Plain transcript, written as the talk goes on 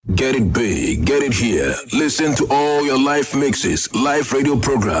Get it big, get it here. Listen to all your live mixes, live radio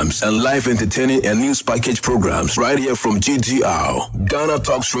programs, and live entertaining and news package programs right here from GTR, Ghana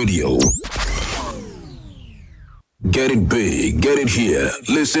Talks Radio. Get it big, get it here.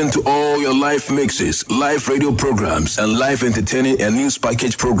 Listen to all your live mixes, live radio programs, and live entertaining and news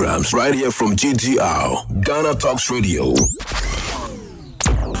package programs right here from GTR, Ghana Talks Radio.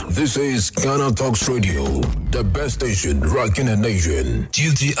 This is Ghana Talks Radio, the best station rocking the nation.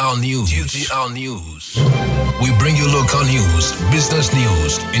 GTR News. GTR News. We bring you local news, business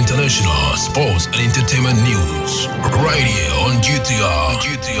news, international, sports, and entertainment news. Right here on GTR.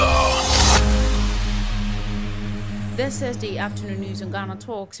 This is the afternoon news on Ghana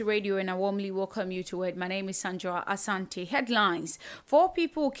Talks Radio, and I warmly welcome you to it. My name is Sandra Asante. Headlines: 4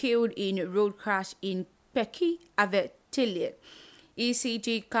 people killed in road crash in Peki, Avetilie.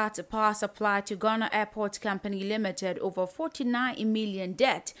 ECG cut power supply to Ghana Airport Company Limited over 49 million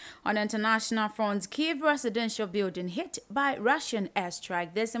debt. On international fronts, Kiev residential building hit by Russian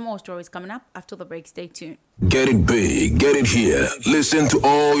airstrike. There's some more stories coming up after the break. Stay tuned. Get it big, get it here. Listen to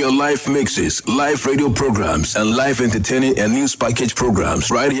all your live mixes, live radio programs, and live entertaining and news package programs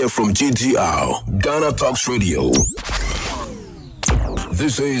right here from GTR, Ghana Talks Radio.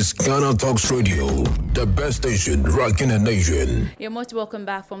 This is Ghana Talks Radio, the best station rocking the nation. You're most welcome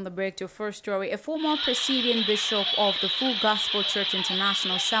back from the break to first story. A former Presiding Bishop of the Full Gospel Church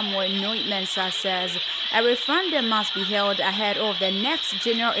International, Samuel Noit-Mensah, says a referendum must be held ahead of the next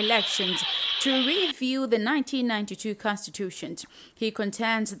general elections to review the 1992 Constitution. He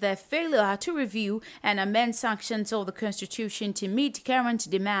contends the failure to review and amend sections of the Constitution to meet current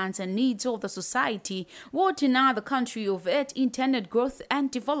demands and needs of the society will deny the country of its intended growth and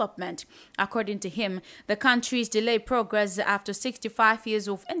development. According to him, the country's delayed progress after 65 years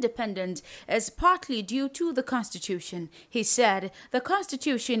of independence is partly due to the Constitution. He said the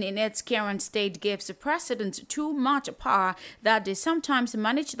Constitution in its current state gives the president too much power that they sometimes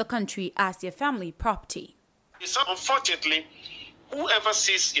manage the country as their family property. Unfortunately, whoever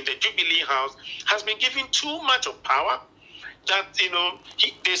sits in the Jubilee House has been given too much of power that,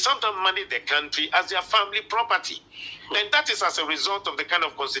 they sometimes manage the country as their family property. And that is as a result of the kind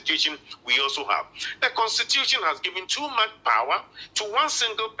of constitution we also have. The constitution has given too much power to one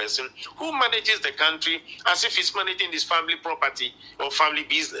single person who manages the country as if he's managing his family property or family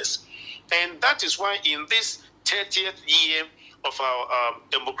business. And that is why in this 30th year of our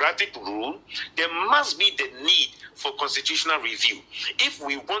democratic rule, there must be the need for constitutional review. If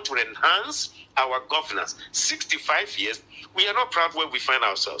we want to enhance our governance, 65 years, we are not proud where we find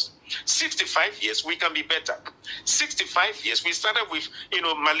ourselves. 65 years, we can be better. 65 years, we started with,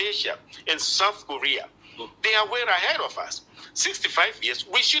 Malaysia and South Korea. They are way ahead of us. 65 years,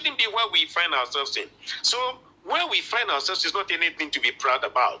 we shouldn't be where we find ourselves in. So where we find ourselves is not anything to be proud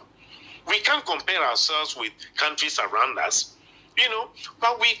about. We can't compare ourselves with countries around us.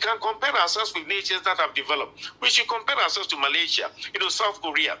 But we can compare ourselves with nations that have developed. We should compare ourselves to Malaysia, South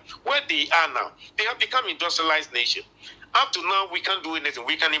Korea, where they are now. They have become industrialized nation. Up to now, we can't do anything.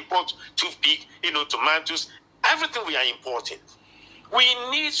 We can import toothpick, tomatoes, everything we are importing. We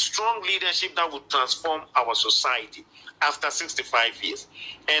need strong leadership that will transform our society after 65 years.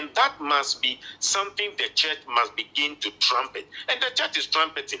 And that must be something the church must begin to trumpet. And the church is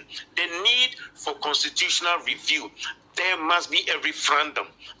trumpeting the need for constitutional review. There must be a referendum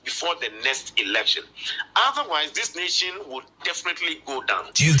before the next election. Otherwise, this nation would definitely go down.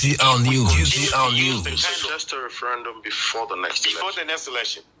 GTR News. GTR News. Just a referendum before the next election. Before the next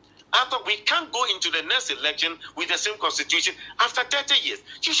election. After we can't go into the next election with the same constitution after 30 years.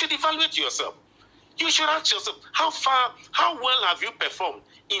 You should evaluate yourself. You should ask yourself, how well have you performed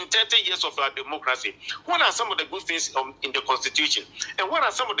in 30 years of our democracy? What are some of the good things in the Constitution? And what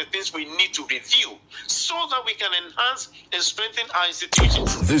are some of the things we need to review so that we can enhance and strengthen our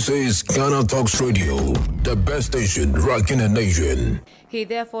institutions? This is Ghana Talks Radio, the best station rocking the nation. He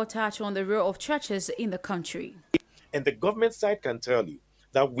therefore touched on the role of churches in the country. And the government side can tell you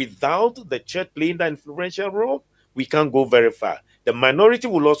that without the church playing that influential role, we can't go very far. The minority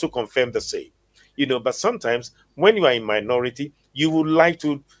will also confirm the same. But sometimes when you are in minority, you would like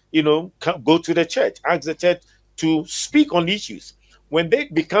to, go to the church, ask the church to speak on issues. When they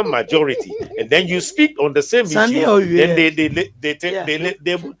become majority, and then you speak on the same issue, then they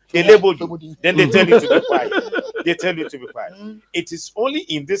label you. Then they tell you to be quiet. They tell you to be quiet. It is only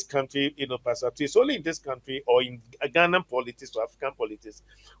in this country, Pastor, it's only in this country or in Ghanaian politics or African politics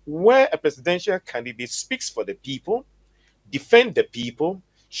where a presidential candidate speaks for the people, defend the people,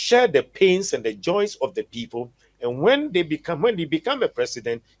 share the pains and the joys of the people, and when he become a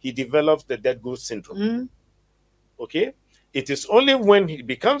president, he develops the dead goose syndrome. Okay, It is only when he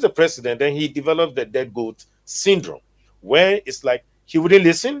becomes the president then he developed the dead goat syndrome, where it's like he wouldn't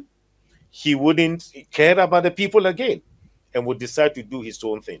listen, he wouldn't care about the people again, and would decide to do his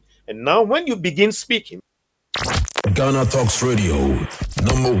own thing. And now when you begin speaking, Ghana Talks Radio,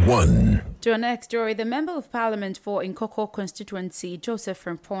 #1. To our next story, the Member of Parliament for Nkoko constituency, Joseph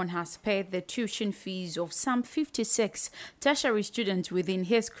Frimpong, has paid the tuition fees of some 56 tertiary students within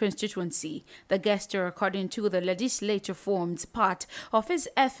his constituency. The gesture, according to the legislature, forms part of his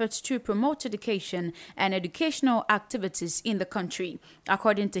efforts to promote education and educational activities in the country.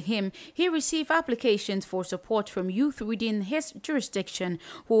 According to him, he received applications for support from youth within his jurisdiction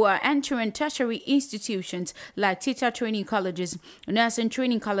who are entering tertiary institutions like teacher training colleges, nursing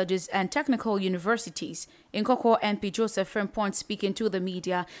training colleges, and technical universities. Nkoko MP Joseph Frimpong speaking to the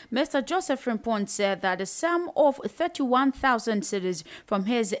media, Mr. Joseph Frimpong said that the sum of 31,000 cedis from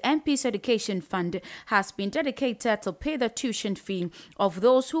his MP's education fund has been dedicated to pay the tuition fee of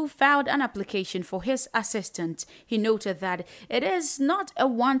those who filed an application for his assistance. He noted that it is not a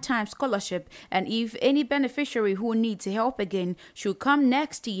one-time scholarship, and if any beneficiary who needs help again should come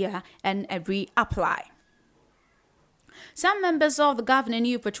next year and reapply. Some members of the governing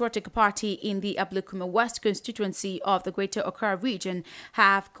New Patriotic Party in the Ablekuma West constituency of the Greater Accra region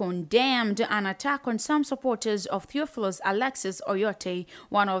have condemned an attack on some supporters of Theophilus Alexis Oyote,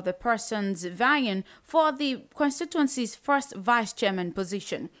 one of the persons vying for the constituency's first vice chairman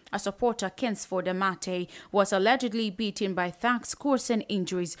position. A supporter, Kingsford Amate, was allegedly beaten by thugs, causing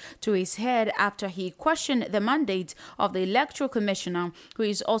injuries to his head after he questioned the mandate of the electoral commissioner, who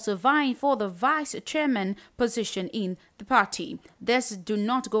is also vying for the vice chairman position in the party. This do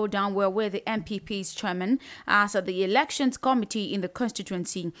not go down well with the MPP's chairman, as the elections committee in the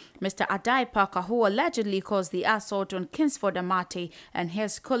constituency, Mr. Adai Parker, who allegedly caused the assault on Kingsford Amate and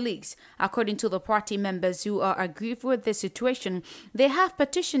his colleagues. According to the party members who are aggrieved with the situation, they have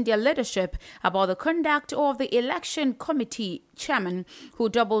petitioned their leadership about the conduct of the election committee chairman, who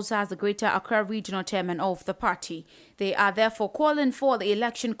doubles as the Greater Accra regional chairman of the party. They are therefore calling for the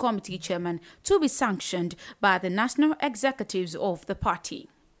election committee chairman to be sanctioned by the national executives of the party.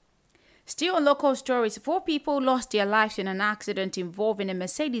 Still on local stories, 4 people lost their lives in an accident involving a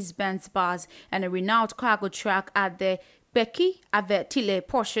Mercedes-Benz bus and a Renault cargo truck at the Beki Avetile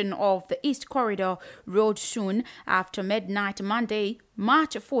portion of the East Corridor Road soon after midnight Monday,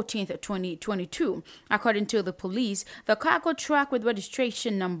 March 14th, 2022. According to the police, the cargo truck with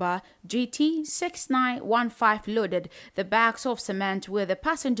registration number GT6915 loaded the bags of cement with a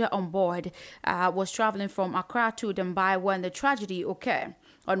passenger on board was traveling from Accra to Dambai when the tragedy occurred.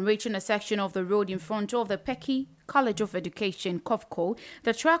 On reaching a section of the road in front of the Peki College of Education, KOFCO,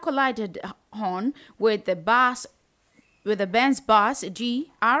 the truck collided on with the Benz bus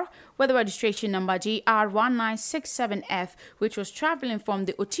GR with the registration number GR1967F, which was traveling from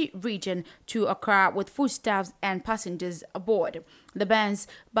the Oti region to Accra with foodstuffs and passengers aboard. The Benz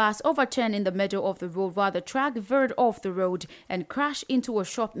bus overturned in the middle of the road while the truck veered off the road and crashed into a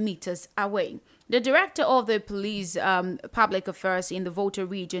shop meters away. The director of the police public affairs in the Volta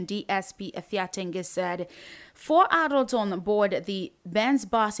region, DSP Efiatenge, said 4 adults on board the Benz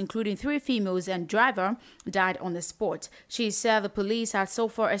bus, including 3 females and driver, died on the spot. She said the police had so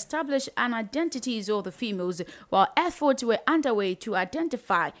far established an identities of the females, while efforts were underway to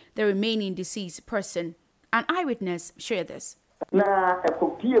identify the remaining deceased person. An eyewitness shared this.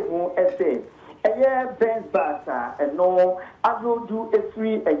 Benz bus no arodu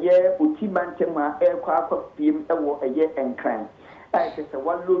efri utimantema kwa pim ewo enkran se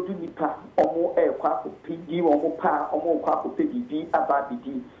walodu nipa omo kwa pidi omo pa omo kwa pedi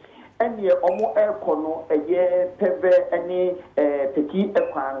ababidi ene omo kono peve ene peki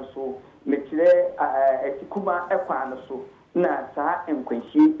ekwan so metire etikuma ekwan so na sa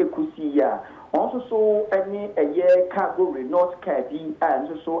enkwanhie ekusi ya also so any cargo Renault car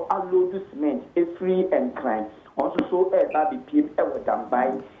and so unload cement free and crime also so baby pim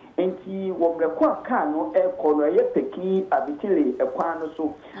Dambai enti wo rekwa car no kono peki abitile ekwan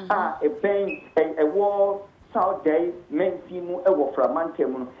so a ben wo South Day menfimu ewo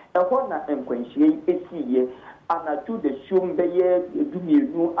framantem no ho na enkwanhie esiye anatu de shum beye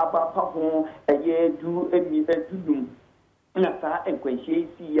dumienu abapa ho du emi edunum Ghana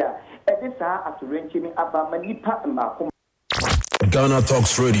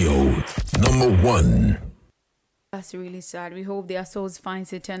Talks Radio, #1. That's really sad. We hope their souls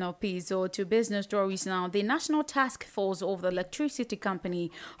find eternal peace. So to business stories now. The National Task Force of the Electricity Company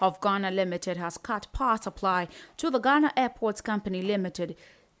of Ghana Limited has cut power supply to the Ghana Airports Company Limited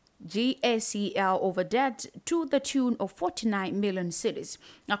GACL over debt to the tune of 49 million cedis.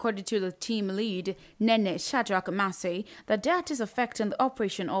 According to the team lead, Nene Shadrach Massey, the debt is affecting the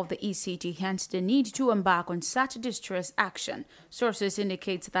operation of the ECG, hence the need to embark on such distress action. Sources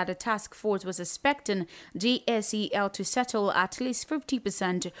indicate that the task force was expecting GACL to settle at least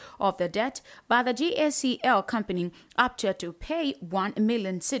 50% of the debt, but the GACL company opted to pay 1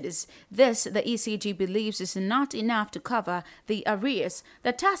 million cedis. This, the ECG believes, is not enough to cover the arrears.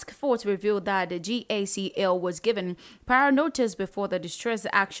 The task force revealed that the GACL was given prior notice before the distress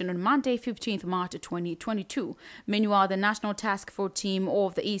action on Monday, 15th March 2022. Meanwhile, the National Task Force team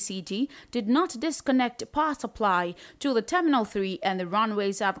of the ECG did not disconnect power supply to the Terminal 3 and the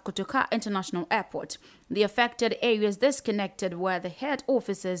runways at Kotoka International Airport. The affected areas disconnected were the head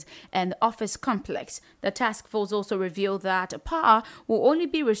offices and the office complex. The task force also revealed that power will only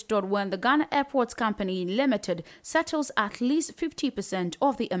be restored when the Ghana Airports Company Limited settles at least 50%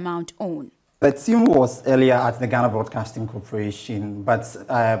 of the amount owed. The team was earlier at the Ghana Broadcasting Corporation, but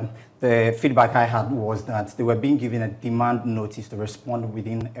the feedback I had was that they were being given a demand notice to respond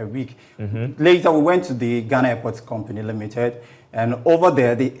within a week. Later, we went to the Ghana Airports Company Limited, and over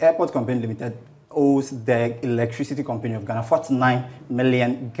there, the Airport Company Limited owes the Electricity Company of Ghana 49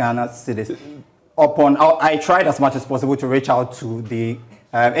 million Ghana cedis. I tried as much as possible to reach out to the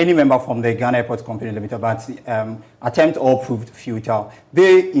any member from the Ghana Airports Company Limited, but attempt all proved futile.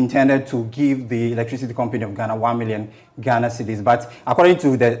 They intended to give the Electricity Company of Ghana 1 million Ghana cedis, but according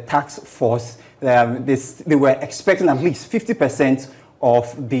to the task force, they were expecting at least 50%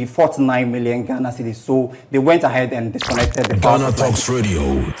 of the 49 million Ghana cedis. So they went ahead and disconnected the Ghana Talks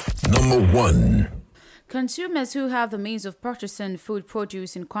Radio, #1. Consumers who have the means of purchasing food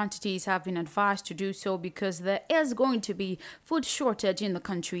produce in quantities have been advised to do so because there is going to be food shortage in the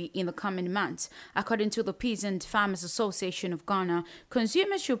country in the coming months. According to the Peasant Farmers Association of Ghana,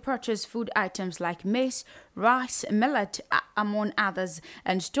 consumers should purchase food items like maize, rice, millet, among others,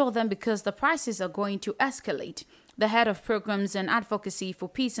 and store them because the prices are going to escalate. The head of programs and advocacy for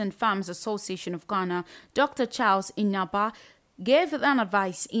Peasant Farmers Association of Ghana, Dr. Charles Inyaba, gave an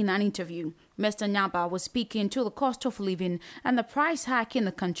advice in an interview. Mr. Nyaba was speaking to the cost of living and the price hike in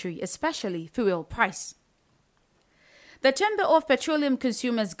the country, especially fuel price. The Chamber of Petroleum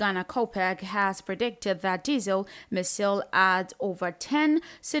Consumers Ghana (COPEG) has predicted that diesel may sell at over 10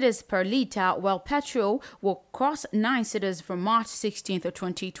 cedis per litre, while petrol will cross 9 cedis from March 16th of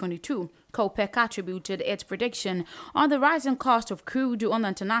 2022. COPEC attributed its prediction on the rising cost of crude on the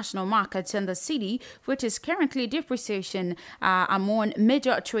international markets and the cedi, which is currently depreciation among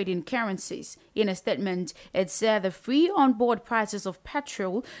major trading currencies. In a statement, it said the free on-board prices of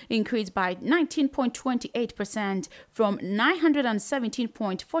petrol increased by 19.28% from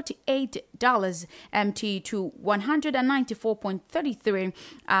 $917.48 MT to $194.33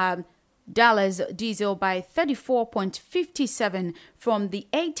 diesel by 34.57 from the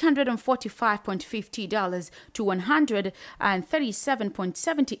 $845.50 to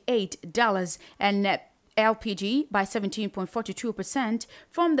 $137.78 and LPG by 17.42%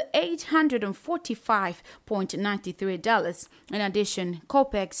 from the $845.93. In addition,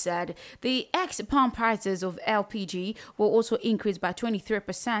 COPEC said the ex-pound prices of LPG will also increase by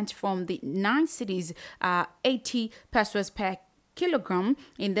 23% from the 9 cedis 80 pesos per kilogram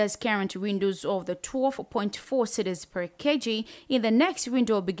in this current windows of the 12.4 cedis per kg in the next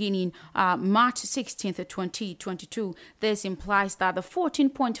window beginning March 16th, 2022. This implies that the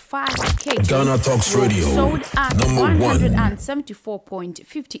 14.5 kg Ghana Talks Radio, sold at #1.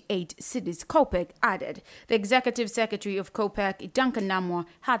 174.58 cedis, COPEC added. The executive secretary of COPEC, Duncan Namwa,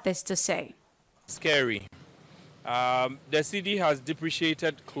 had this to say. Scary. The cedi has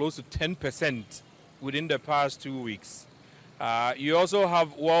depreciated close to 10% within the past 2 weeks. You also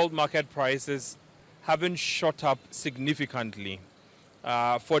have world market prices having shot up significantly.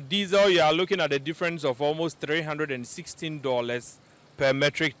 For diesel, you are looking at a difference of almost $316 per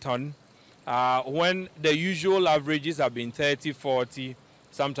metric ton, when the usual averages have been 30, 40,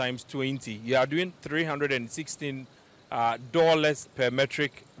 sometimes 20. You are doing $316 per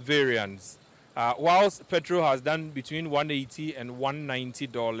metric variance, whilst petrol has done between $180 and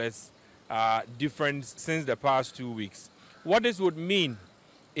 $190 difference since the past 2 weeks. What this would mean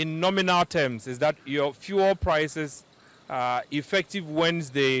in nominal terms is that your fuel prices effective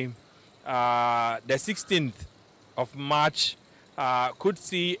Wednesday, the 16th of March, could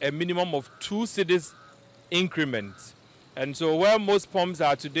see a minimum of 2 cedis increment. And so where most pumps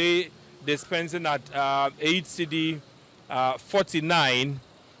are today dispensing at 8 cedi 49,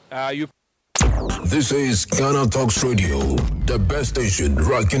 This is Ghana Talks Radio, the best station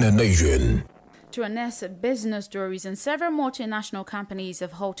rocking the nation. To our next business stories, and several multinational companies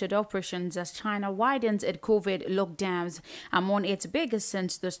have halted operations as China widens its COVID lockdowns, among its biggest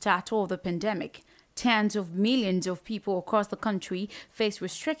since the start of the pandemic. Tens of millions of people across the country face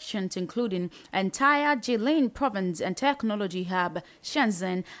restrictions, including entire Jilin province and technology hub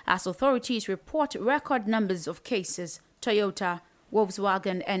Shenzhen, as authorities report record numbers of cases. Toyota,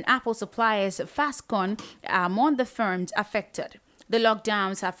 Volkswagen, and Apple suppliers Fastcon are among the firms affected. The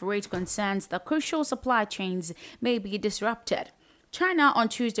lockdowns have raised concerns that crucial supply chains may be disrupted. China on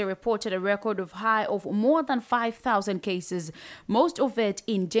Tuesday reported a record of high of more than 5,000 cases, most of it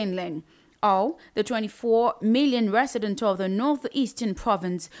in Jilin. All the 24 million residents of the northeastern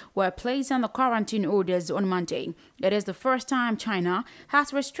province were placed under quarantine orders on Monday. It is the first time China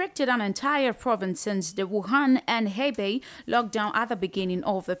has restricted an entire province since the Wuhan and Hebei lockdown at the beginning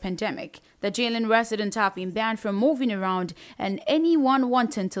of the pandemic. The Jilin residents have been banned from moving around, and anyone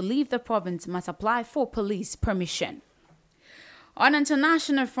wanting to leave the province must apply for police permission. On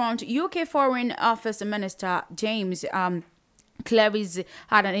international front, UK Foreign Office Minister James Cleverly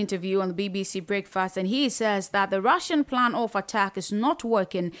had an interview on the BBC Breakfast, and he says that the Russian plan of attack is not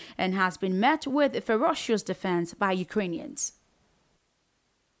working and has been met with ferocious defense by Ukrainians.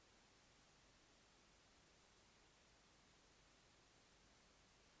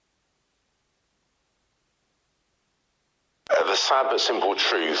 The sad but simple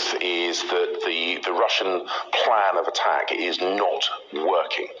truth is that the Russian plan of attack is not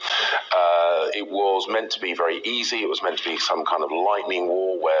working. It was meant to be very easy. It was meant to be some kind of lightning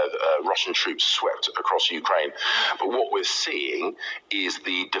war where Russian troops swept across Ukraine. But what we're seeing is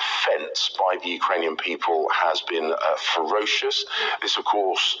the defense by the Ukrainian people has been ferocious. This, of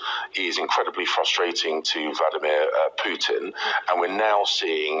course, is incredibly frustrating to Vladimir Putin. And we're now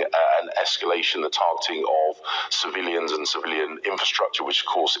seeing an escalation, the targeting of civilians and civilian infrastructure, which of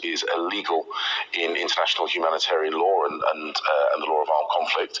course is illegal in international humanitarian law and the law of armed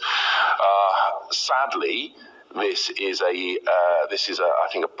conflict. Sadly, this is I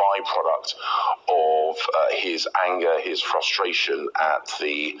think a byproduct of his anger, his frustration at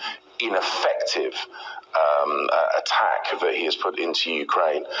the ineffective attack that he has put into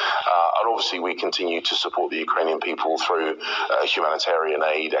Ukraine. And obviously we continue to support the Ukrainian people through humanitarian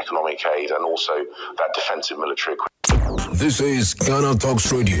aid, economic aid, and also that defensive military equipment. This is Ghana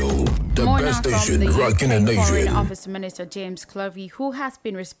Talks Radio, the best station rocking the nation. Foreign Office Minister James Cleverly, who has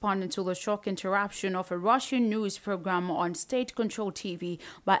been responding to the shock interruption of a Russian news program on state-controlled TV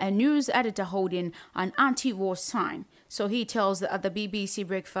by a news editor holding an anti-war sign. So he tells at the BBC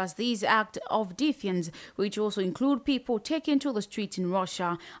Breakfast these acts of defiance, which also include people taken to the streets in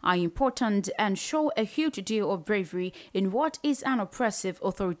Russia, are important and show a huge deal of bravery in what is an oppressive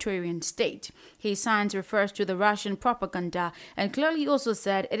authoritarian state. His signs refers to the Russian propaganda, and clearly also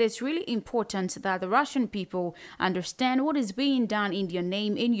said it is really important that the Russian people understand what is being done in their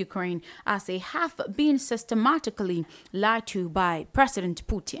name in Ukraine, as they have been systematically lied to by President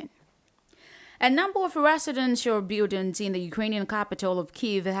Putin. A number of residential buildings in the Ukrainian capital of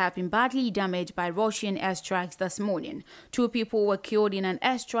Kyiv have been badly damaged by Russian airstrikes this morning. 2 people were killed in an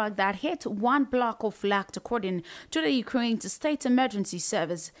airstrike that hit one block of flats, according to the Ukraine's state emergency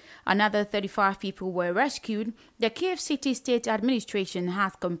service. Another 35 people were rescued. The Kyiv City State Administration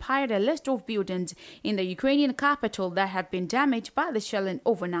has compiled a list of buildings in the Ukrainian capital that had been damaged by the shelling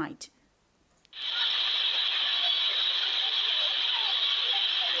overnight.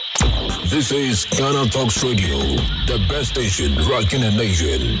 This is Ghana Talks Radio, the best station rocking the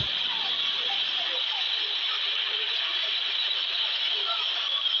nation.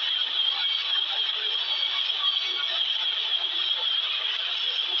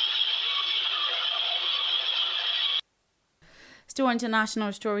 Still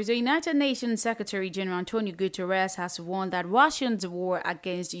international stories. The United Nations Secretary General Antonio Guterres has warned that Russia's war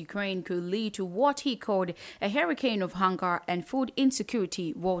against Ukraine could lead to what he called a hurricane of hunger and food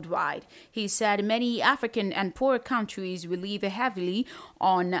insecurity worldwide. He said many African and poor countries rely heavily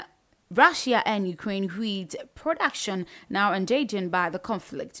on Russia and Ukraine wheat production now endangered by the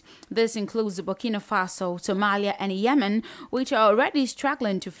conflict. This includes Burkina Faso, Somalia, and Yemen, which are already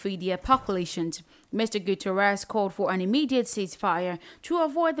struggling to feed their populations. Mr. Guterres called for an immediate ceasefire to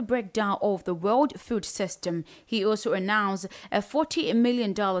avoid the breakdown of the world food system. He also announced a $40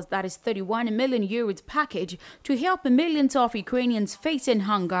 million, that is 31 million euros package to help millions of Ukrainians facing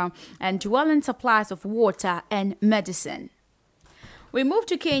hunger and dwelling supplies of water and medicine. We move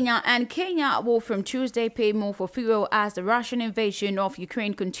to Kenya, and Kenya will from Tuesday pay more for fuel as the Russian invasion of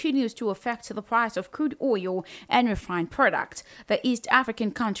Ukraine continues to affect the price of crude oil and refined products. The East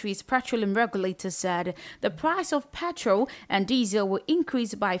African country's petroleum regulator said the price of petrol and diesel will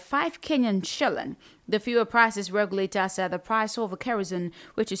increase by 5 Kenyan shilling. The fuel prices regulator said the price of kerosene,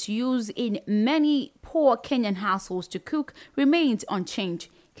 which is used in many poor Kenyan households to cook, remains unchanged.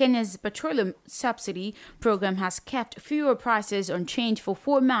 Kenya's petroleum subsidy program has kept fuel prices unchanged for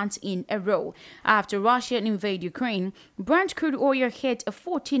 4 months in a row. After Russia invaded Ukraine, Brent crude oil hit a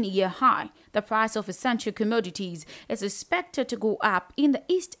 14-year high. The price of essential commodities is expected to go up in the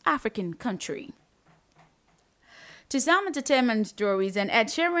East African country. To some entertainment stories, and Ed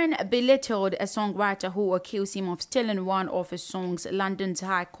Sheeran belittled a songwriter who accused him of stealing one of his songs, London's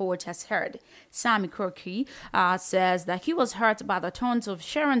High Court has heard. Sammy Crockey says that he was hurt by the tones of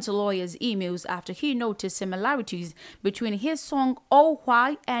Sheeran's lawyer's emails after he noticed similarities between his song Oh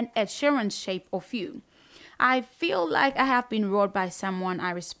Why and Ed Sheeran's Shape of You. I feel like I have been robbed by someone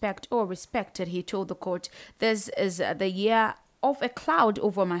I respect or respected, he told the court. This is the year of a cloud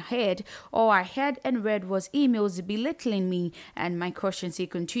over my head. All I heard and read was emails belittling me and my questions. He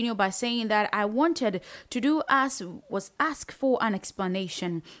continued by saying that I wanted to do as was asked for an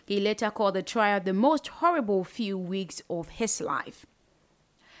explanation. He later called the trial the most horrible few weeks of his life.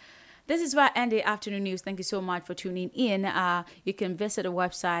 This is why end the afternoon news. Thank you so much for tuning in. You can visit the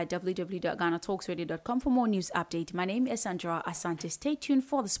website www.ghanatalksradio.com for more news update. My name is Sandra Asante. Stay tuned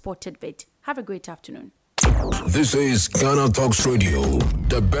for the sport tidbit. Have a great afternoon. This is Ghana Talks Radio,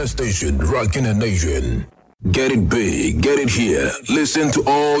 the best station rocking the nation. Get it big, get it here. Listen to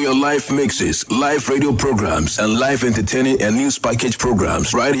all your live mixes, live radio programs, and live entertaining and news package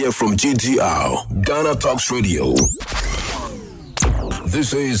programs right here from GTR, Ghana Talks Radio.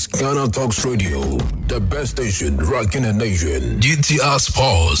 This is Ghana Talks Radio, the best station rocking the nation. GTR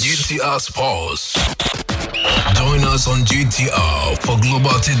Sports. GTR Sports. Join us on GTR for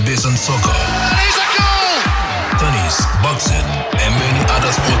global tidbits on soccer, tennis, boxing, and many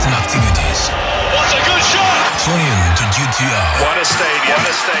other sporting activities. What a good shot! Tune in to GTR. What a stadium! What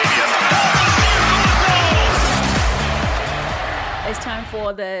a stadium! It's time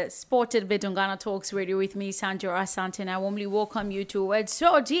for the sport tidbit on Ghana Talks Radio with me, Sandra Asante. I warmly welcome you to it.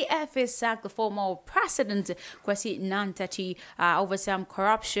 So, GFA sacked the former president, Kwesi Nyantakyi, over some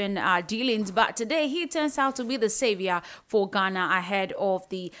corruption dealings. But today, he turns out to be the savior for Ghana ahead of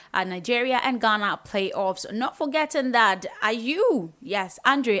the Nigeria and Ghana playoffs. Not forgetting that Ayew, yes,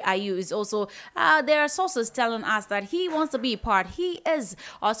 Andre Ayew is also, there are sources telling us that he wants to be part. He is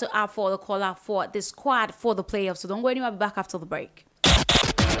also up for the call-up for the squad for the playoffs. So don't go anywhere, I'll be back after the break.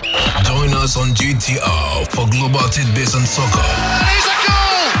 Join us on GTR for global tidbits on soccer,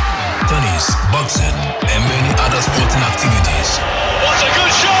 tennis, boxing, and many other sporting activities. What a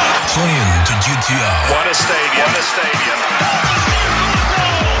good shot! Tune in to GTR. What a stadium! What a stadium!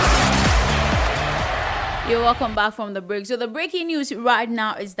 You're welcome back from the break. So the breaking news right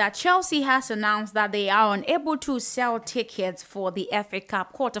now is that Chelsea has announced that they are unable to sell tickets for the FA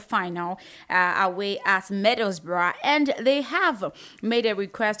Cup quarterfinal away at Middlesbrough, and they have made a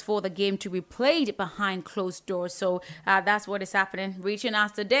request for the game to be played behind closed doors. So that's what is happening, reaching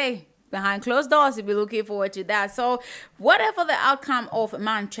us today. Behind closed doors, you'll be looking forward to that. So, whatever the outcome of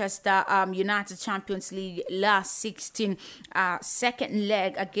Manchester United Champions League last 16 second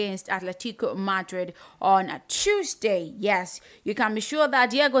leg against Atletico Madrid on Tuesday, yes, you can be sure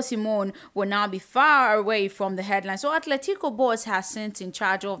that Diego Simón will now be far away from the headlines. So, Atletico boss has since in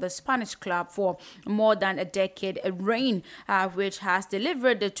charge of the Spanish club for more than a decade, a reign which has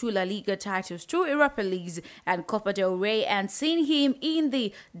delivered the 2 La Liga titles, 2 Europa Leagues, and Copa del Rey, and seen him in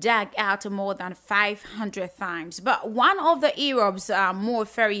the dugout out more than 500 times. But one of the Europe's more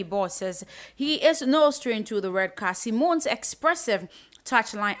fiery bosses, he is no stranger to the red card. Simon's expressive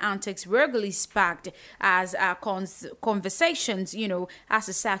touchline antics regularly sparked as conversations, as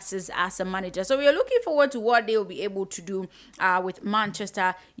a success as a manager. So we are looking forward to what they will be able to do with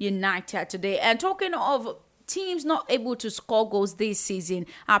Manchester United today. And talking of teams not able to score goals this season,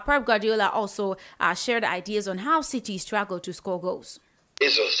 Pep Guardiola also shared ideas on how City struggle to score goals. Of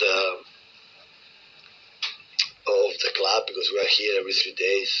the club, because we are here every 3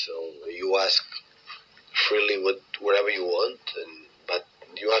 days, so you ask freely whatever you want, but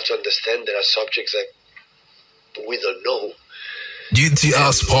you have to understand there are subjects that we don't know.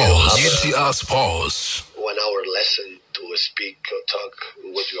 GTR Sports. GTR Sports. 1 hour lesson to speak or talk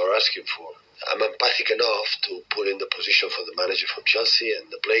what you are asking for. I'm empathic enough to put in the position for the manager from Chelsea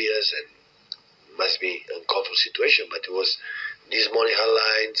and the players, and it must be an uncomfortable situation, but it was these morning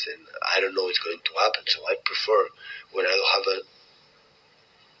headlines, and I don't know what's going to happen. So I prefer when I don't have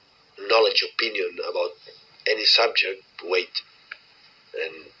want your opinion about any subject, wait.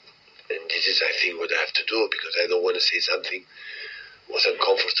 And this is, I think, what I have to do, because I don't want to say something was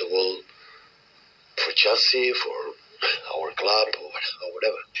uncomfortable for Chelsea, for our club, or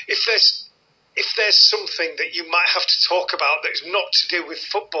whatever. If there's something that you might have to talk about that is not to do with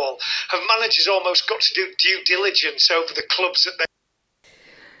football, have managers almost got to do due diligence over the clubs that they...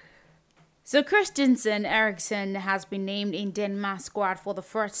 So Christensen Eriksen has been named in Denmark's squad for the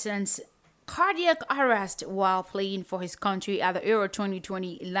first since cardiac arrest while playing for his country at the Euro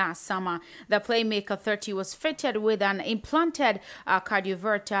 2020 last summer. The playmaker 30 was fitted with an implanted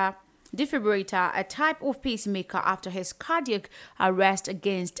cardioverter defibrillator, a type of pacemaker, after his cardiac arrest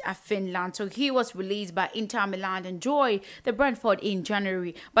against Finland. So he was released by Inter Milan and joined the Brentford in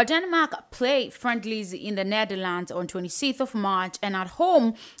January. But Denmark played friendlies in the Netherlands on 26th of March and at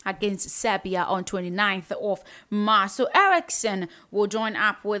home against Serbia on 29th of March. So Eriksen will join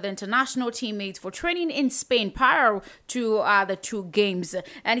up with international teammates for training in Spain prior to the two games.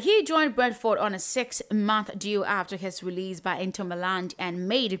 And he joined Brentford on a 6-month deal after his release by Inter Milan and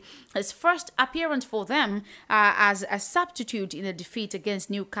made his first appearance for them as a substitute in the defeat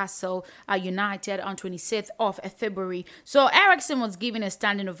against Newcastle United on 26th of February. So Eriksen was given a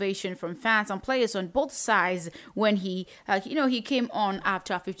standing ovation from fans and players on both sides when he came on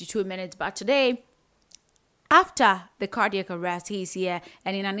after 52 minutes. But today, after the cardiac arrest, he's here,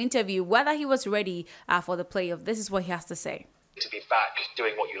 and in an interview, whether he was ready for the playoff, this is what he has to say. To be back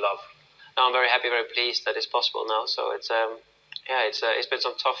doing what you love. No, I'm very happy, very pleased that it's possible now. So it's it's been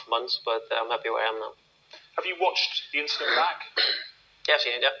some tough months, but I'm happy where I am now. Have you watched the incident back? Yeah, I've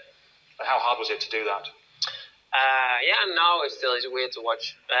seen it, yeah. And how hard was it to do that? Now it's weird to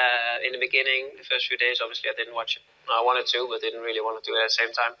watch. In the beginning, the first few days, obviously I didn't watch it. I wanted to, but didn't really want to do it at the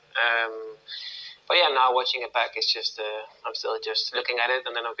same time. But yeah, now watching it back, it's just I'm still just looking at it,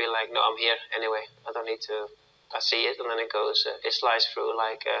 and then I'll be like, no, I'm here anyway. I don't need to. I see it, and then it goes. It slides through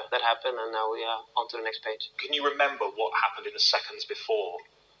like that happened, and now we are on to the next page. Can you remember what happened in the seconds before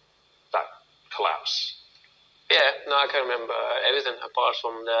that collapse? Yeah, no, I can remember everything apart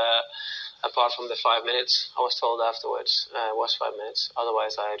from the 5 minutes. I was told afterwards it was 5 minutes.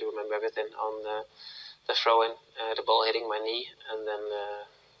 Otherwise, I do remember everything on the throw-in, the ball hitting my knee, and then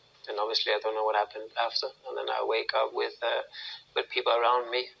and obviously I don't know what happened after. And then I wake up with people around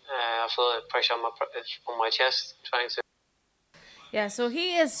me. I feel pressure on my chest, trying to. Yeah, so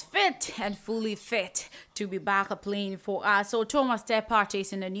he is fit and fully fit to be back playing for us. So Thomas Partey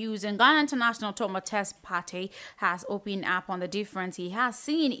is in the news, and Ghana international Thomas Partey has opened up on the difference he has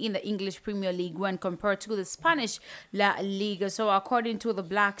seen in the English Premier League when compared to the Spanish La Liga. So according to the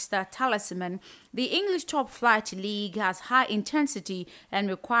Black Star Talisman, the English top flight league has high intensity and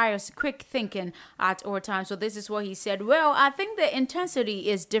requires quick thinking at all times. So this is what he said. Well, I think the intensity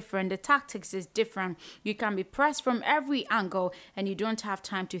is different. The tactics is different. You can be pressed from every angle and you don't have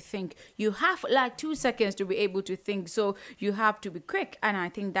time to think. You have like 2 seconds to be able to think. So you have to be quick. And I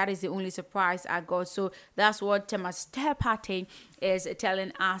think that is the only surprise I got. So that's what Thomas Partey is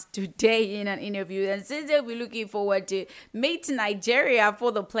telling us today in an interview. And since they'll be looking forward to meet Nigeria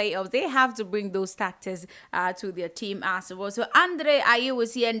for the playoffs, they have to bring those tactics to their team as well. So Andre Ayew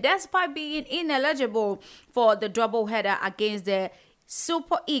was here, and despite being ineligible for the double header against the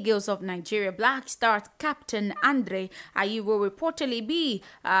Super Eagles of Nigeria, Black Stars captain Andre Ayew will reportedly be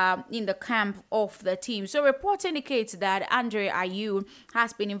in the camp of the team. So report indicates that Andre Ayew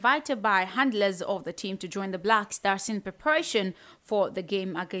has been invited by handlers of the team to join the Black Stars in preparation for the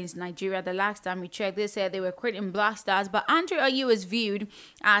game against Nigeria. The last time we checked, they said they were creating Black Stars, but Andre Ayew is viewed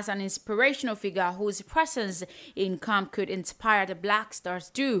as an inspirational figure whose presence in camp could inspire the Black Stars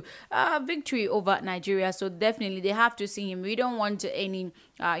to victory over Nigeria. So definitely they have to see him. We don't want any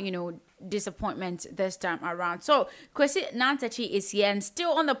disappointment this time around. So Kwesi Nyantakyi is here, and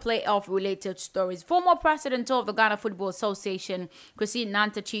still on the playoff related stories. Former president of the Ghana Football Association, Kwesi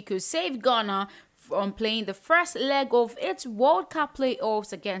Nyantakyi, could save Ghana from playing the first leg of its World Cup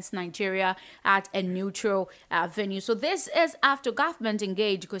playoffs against Nigeria at a neutral venue. So this is after government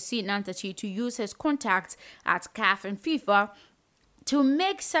engaged Kwesi Nyantakyi to use his contacts at CAF and FIFA to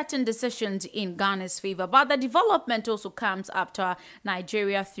make certain decisions in Ghana's favor. But the development also comes after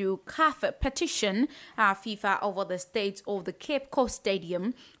Nigeria, through CAF petition FIFA over the state of the Cape Coast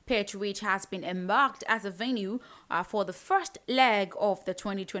Stadium, pitch, which has been embarked as a venue for the first leg of the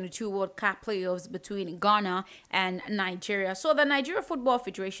 2022 World Cup playoffs between Ghana and Nigeria. So the Nigeria Football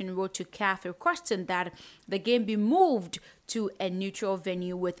Federation wrote to CAF requesting that the game be moved to a neutral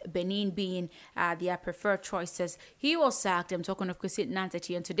venue, with Benin being their preferred choices. He was sacked. I'm talking of Kwesi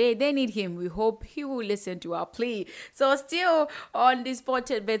Nantati, and today they need him. We hope he will listen to our plea. So still on the Sport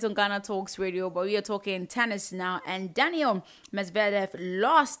Tidbits on Ghana Talks Radio, but we are talking tennis now. And Daniel Medvedev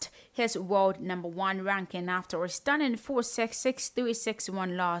lost his world #1 ranking after a stunning 4-6, 6-3,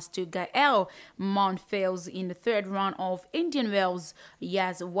 6-1 loss to Gael Monfils in the third round of Indian Wells.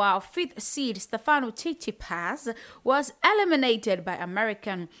 Yes, while 5th seed Stefano Tsitsipas was eliminated by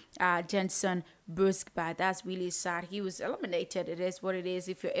American Jenson Brusque. That's really sad. He was eliminated. It is what it is.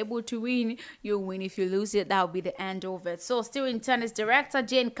 If you're able to win, you win. If you lose it, that'll be the end of it. So still in tennis, director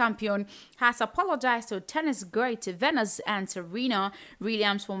Jane Campion has apologized to tennis great Venus and Serena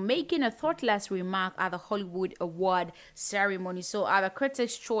Williams for making a thoughtless remark at the Hollywood Award ceremony. So at the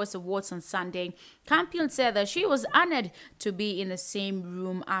Critics' Choice Awards on Sunday, Campion said that she was honored to be in the same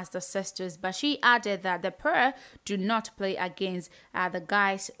room as the sisters, but she added that the pair do not play against the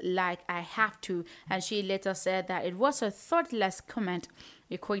guys like I have to. And she later said that it was a thoughtless comment,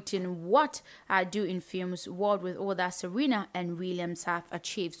 equating what I do in films world with all that Serena and Williams have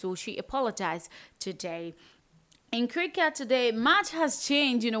achieved. So she apologized today. In cricket today, much has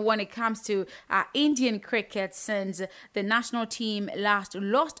changed, when it comes to Indian cricket since the national team last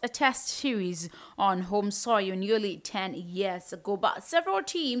lost a test series on home soil nearly 10 years ago. But several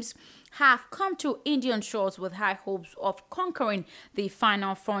teams have come to Indian shores with high hopes of conquering the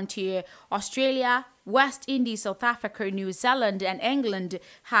final frontier. Australia, West Indies, South Africa, New Zealand and England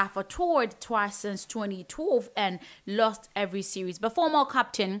have toured twice since 2012 and lost every series. But former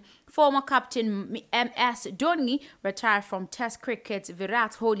captain MS Dhoni retired from Test cricket.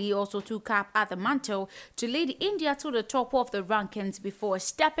 Virat Kohli also took up at the mantle to lead India to the top of the rankings before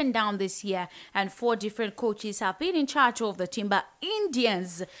stepping down this year. And 4 different coaches have been in charge of the team, but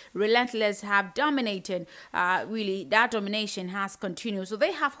Indians relentless have dominated. Really, that domination has continued. So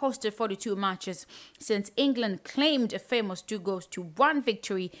they have hosted 42 matches since England claimed a famous 2-1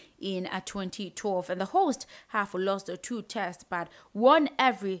 victory in 2012, and the hosts have lost the 2 tests but won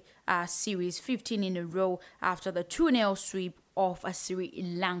every series, 15 in a row after the 2-0 sweep of Sri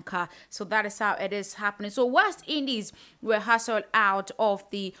Lanka. So that is how it is happening. So West Indies were hustled out of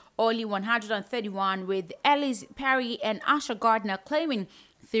the only 131 with Ellis Perry and Asher Gardner claiming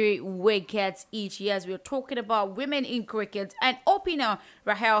 3 wickets each. Yes, we're talking about women in cricket. And opener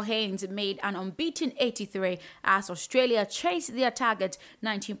Rahel Haynes made an unbeaten 83 as Australia chased their target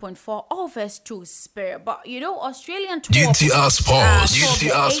 19.4 overs to spare. But Australian GTR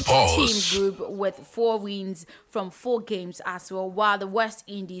Sports team group with 4 wins from 4 games as well, while the West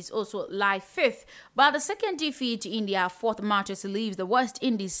Indies also lie 5th. But the second defeat in their 4th matches leaves the West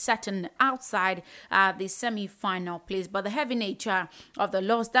Indies certain outside the semi-final place. But the heavy nature of the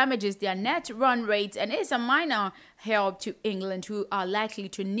loss damages their net run rate and is a minor help to England, who are likely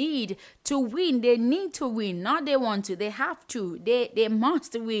to need to win. They need to win, not they want to. They have to. They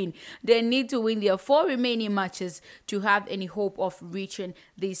must win. They need to win their 4 remaining matches to have any hope of reaching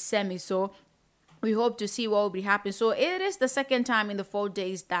the semi. So we hope to see what will be happening. So it is the second time in the 4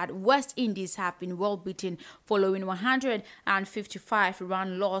 days that West Indies have been well beaten following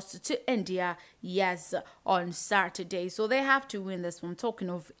 155-run loss to India, yes, on Saturday. So they have to win this one. Talking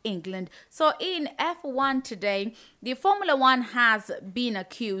of England. So in F1 today, the Formula One has been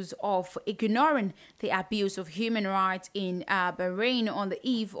accused of ignoring the abuse of human rights in Bahrain on the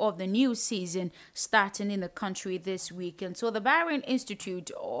eve of the new season starting in the country this week. And so the Bahrain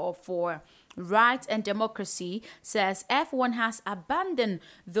Institute for Rights and Democracy says F1 has abandoned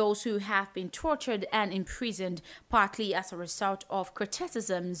those who have been tortured and imprisoned, partly as a result of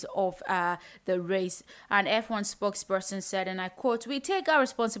criticisms of the race. An F1 spokesperson said, and I quote, "We take our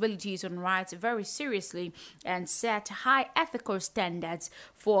responsibilities on rights very seriously and set high ethical standards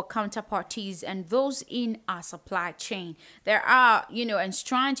for counterparties and those in our supply chain. There are,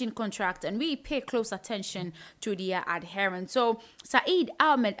 enshrined in contracts, and we pay close attention to their adherence." So Saeed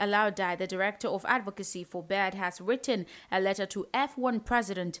Ahmed Alaudai, the Director of Advocacy for BERD, has written a letter to F1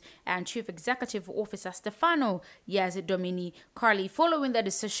 President and Chief Executive Officer Stefano Domenicali following the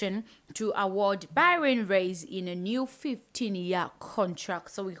decision to award Bahrain race in a new 15-year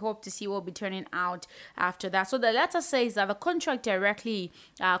contract. So we hope to see what will be turning out after that. So the letter says that the contract directly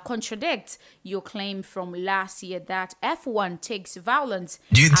contradicts your claim from last year that F1 takes violence,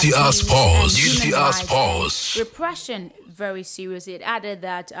 GTR Sports, repression very serious. It added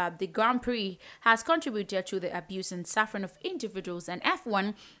that the Grand Prix has contributed to the abuse and suffering of individuals, and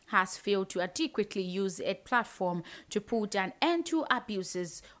F1 has failed to adequately use its platform to put an end to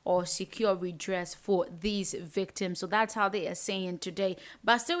abuses or secure redress for these victims. So that's how they are saying today.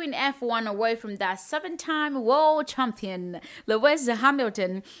 But still in F1, away from that, 7-time world champion Lewis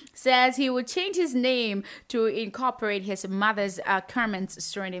Hamilton says he will change his name to incorporate his mother's current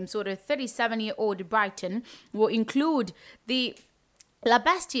surname. So the 37-year-old Brighton will include the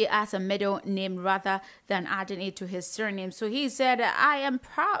Labastie as a middle name rather than adding it to his surname. So he said, I am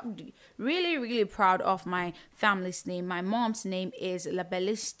proud, really proud of my family's name. My mom's name is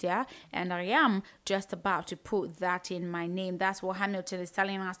Labellistia, and I am just about to put that in my name. That's what Hamilton is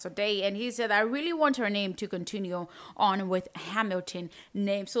telling us today. And he said, I really want her name to continue on with Hamilton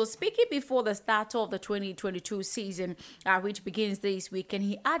name. So speaking before the start of the 2022 season, which begins this week, and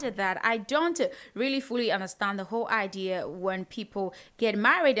he added that I don't really fully understand the whole idea when people get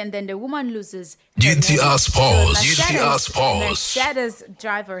married and then the woman loses GTR Sports. Mercedes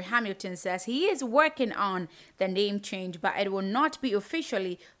driver Hamilton says he is working on the name change, but it will not be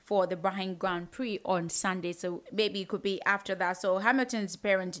officially for the Bahrain Grand Prix on Sunday. So maybe it could be after that. So Hamilton's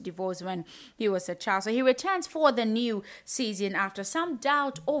parents divorced when he was a child. So he returns for the new season after some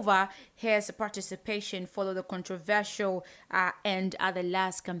doubt over his participation following the controversial end at the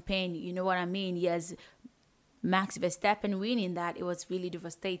last campaign. You know what I mean? Yes. Max Verstappen winning that, it was really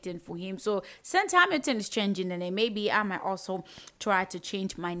devastating for him. So since Hamilton is changing the name, maybe I might also try to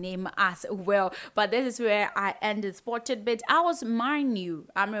change my name as well. But this is where I ended Sport Tidbit. I'm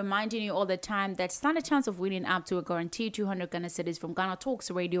reminding you all the time that stand a chance of winning up to a guaranteed 200 Ghana cedis from Ghana Talks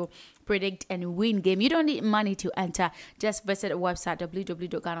Radio Predict and Win game. You don't need money to enter. Just visit the website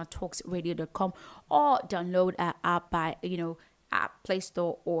www.ghanatalksradio.com or download our app by app Play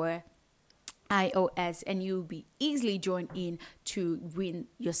Store or iOS, and you'll be easily joined in to win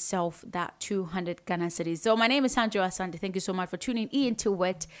yourself that 200 Ghana cedis. So my name is Sandra Asante. Thank you so much for tuning in to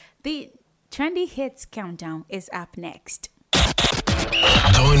it. The Trendy Hits Countdown is up next.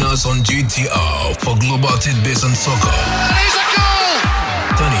 Join us on GTR for global tidbits and soccer,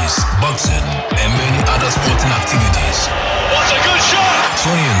 tennis, boxing, and many other sporting activities. What a good shot!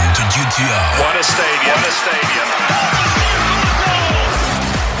 Tune in to GTR. What a stadium.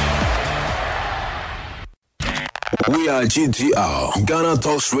 We are GTR, Ghana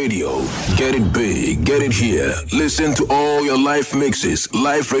Talks Radio. Get it big, get it here. Listen to all your live mixes,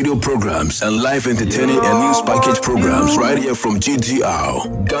 live radio programs, and live entertaining and news package programs right here from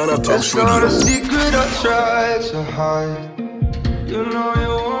GTR, Ghana Talks Radio. It's not a secret I try to hide. You know you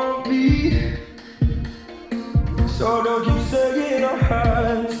won't be. So don't keep saying our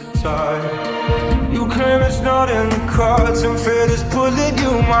hands are tied. You claim it's not in the cards, and fate is pulling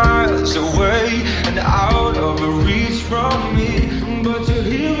you miles away and out of reach from me. But you're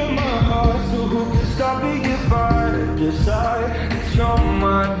here in my heart, so who can stop me if I decide that you're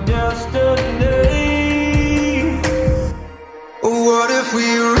my destiny? What if we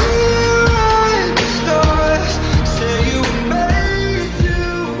rewrite the stars? Say you were made to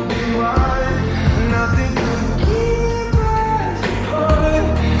be mine. Nothing could keep us apart.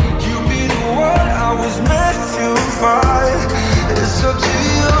 You be the one I was meant to find. It's up to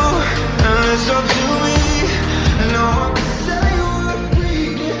you, and it's up to me. No one can say what we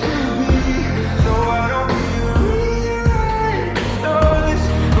get to be. So why don't we rewrite the stars?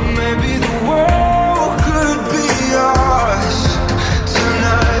 Or maybe the world could be ours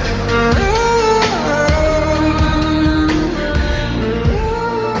tonight.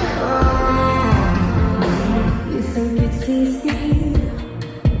 You think it's easy?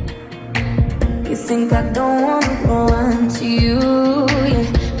 You think I don't wanna run to you, yeah.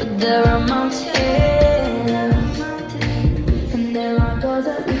 But there are mountains, and there are doors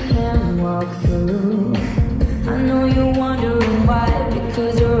that we can't walk through. I know you're wondering why,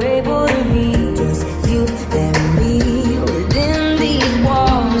 because you're able to meet just you and me within these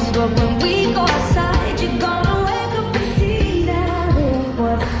walls. But when we go outside, you're gonna wake up and see that it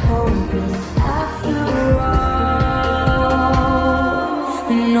was hopeless after all.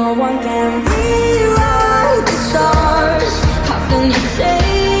 No one can rewrite the stars. How can you say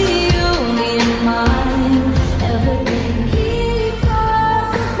you'll be mine? Everything keeps us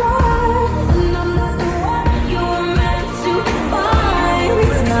apart, and I'm not the one you were meant to find.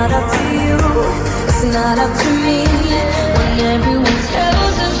 It's not up to you, it's not up to me. When everyone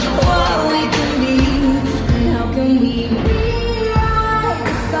tells us what we can be, and how can we rewrite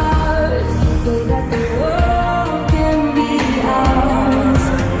the stars so that the world can be ours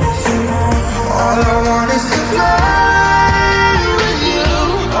tonight? All I want is to fly with you.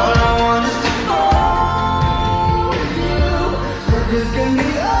 All I want is to fall with you.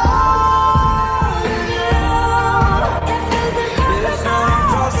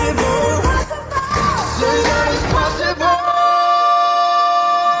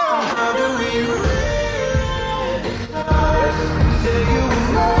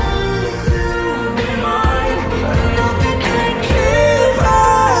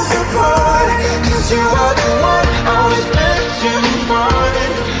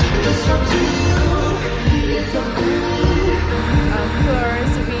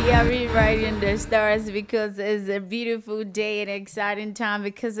 are rewriting the stars because it's a beautiful day and exciting time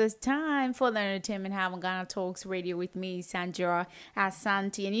because it's time for the Entertainment Hub on Ghana Talks Radio with me, Sandra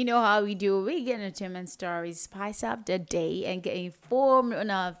Asante. And you know how we do. We get entertainment stories, spice up the day, and get informed on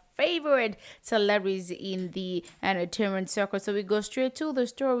our favorite celebrities in the entertainment circle. So we go straight to the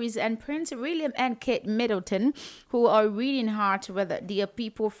stories, and Prince William and Kate Middleton, who are reading hard whether their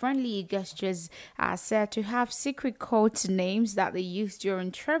people-friendly gestures are said to have secret code names that they use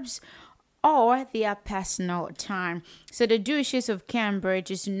during trips or their personal time. So the Duchess of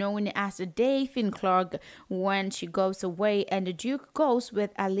Cambridge is known as the Daphne Clark when she goes away, and the Duke goes with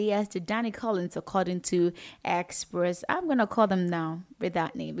alias the Danny Collins, according to Express. I'm gonna call them now with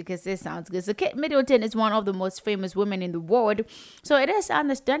that name because this sounds good. So Kate Middleton is one of the most famous women in the world, so it is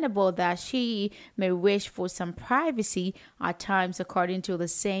understandable that she may wish for some privacy at times, according to the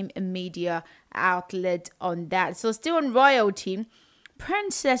same media outlet on that. So still in royalty,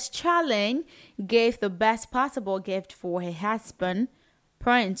 Princess Charlene gave the best possible gift for her husband,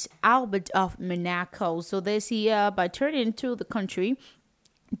 Prince Albert of Monaco. So this year, by turning to the country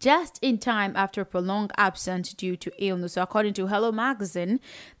just in time after a prolonged absence due to illness. So according to Hello Magazine,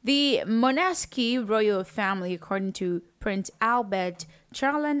 the Monaski royal family, according to Prince Albert,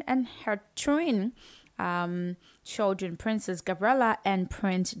 Charlene and her twin children, Princess Gabriella and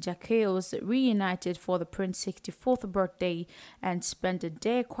Prince Jacques, reunited for the Prince's 64th birthday and spent a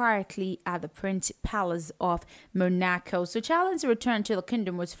day quietly at the Prince Palace of Monaco. So Charlene's return to the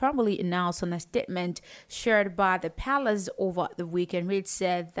kingdom was formally announced on a statement shared by the palace over the weekend, which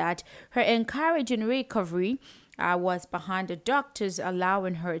said that her encouraging recovery was behind the doctors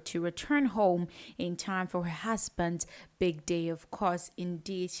allowing her to return home in time for her husband's big day. Of course,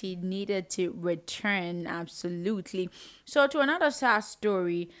 indeed, she needed to return, absolutely. So to another sad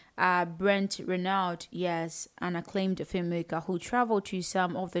story, Brent Renaud, yes, an acclaimed filmmaker who traveled to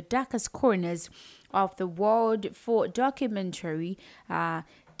some of the darkest corners of the world for documentary,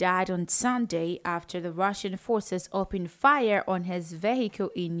 died on Sunday after the Russian forces opened fire on his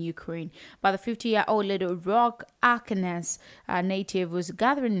vehicle in Ukraine. But the 50-year-old Little Rock, Arkansas native was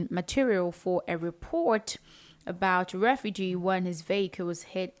gathering material for a report about a refugee when his vehicle was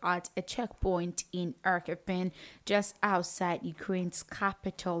hit at a checkpoint in Irpin, just outside Ukraine's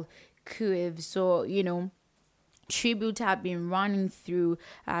capital, Kyiv. So, tribute have been running through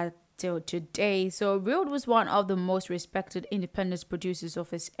till today. So Real was one of the most respected independent producers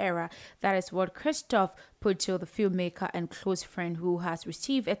of his era. That is what Christoph Putzel, the filmmaker and close friend who has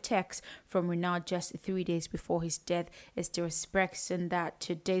received a text from Renaud just 3 days before his death, is still expressing that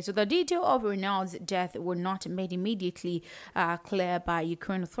today. So the detail of Renaud's death were not made immediately clear by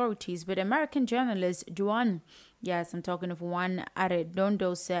Ukraine authorities, but American journalist Juan, yes, I'm talking of Juan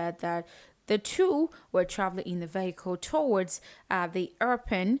Arredondo, said that the two were traveling in the vehicle towards the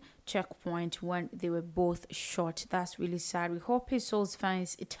Irpin checkpoint when they were both shot. That's really sad. We hope his soul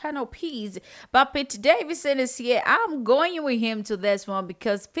finds eternal peace. But Pete Davidson is here. I'm going with him to this one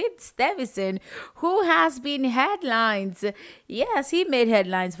because Pete Davidson, who has been headlines, yes, he made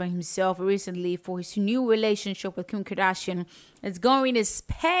headlines for himself recently for his new relationship with Kim Kardashian. It's going to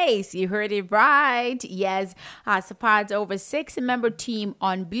space. You heard it right. Yes, as a part of a 6-member team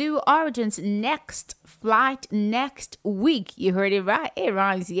on Blue Origin's next flight next week. You heard it right. It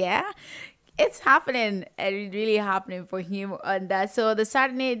rhymes, yeah. It's happening, and it's really happening for him on that. So the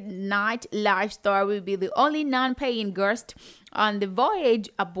Saturday Night Live star will be the only non-paying guest on the voyage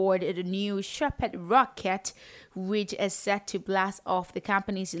aboard the new Shepard rocket, which is set to blast off the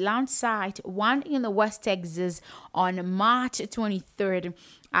company's launch site, one in the West Texas, on March 23rd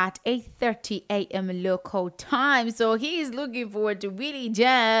at 8:30 a.m. local time. So he's looking forward to really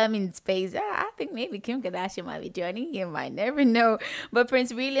jam in space. I think maybe Kim Kardashian might be joining him. I never know. But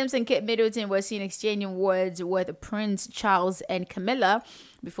Prince William and Kate Middleton were seen exchanging words with Prince Charles and Camilla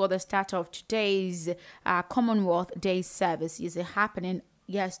before the start of today's Commonwealth Day service is happening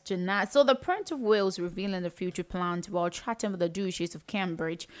yesterday. So the Prince of Wales revealing the future plans while chatting with the Duchess of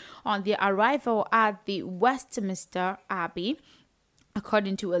Cambridge on their arrival at the Westminster Abbey,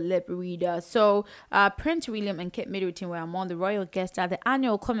 according to a lip reader. So Prince William and Kate Middleton were among the royal guests at the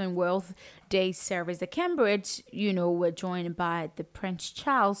annual Commonwealth Day service. The Cambridge, were joined by the Prince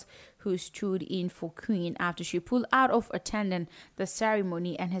Charles, who stood in for Queen after she pulled out of attending the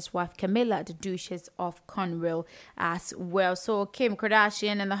ceremony, and his wife Camilla, the Duchess of Cornwall, as well. So Kim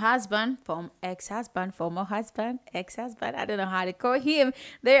Kardashian and the husband, former husband, ex-husband, I don't know how to call him,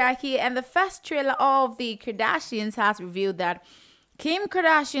 they are here. And the first trailer of the Kardashians has revealed that Kim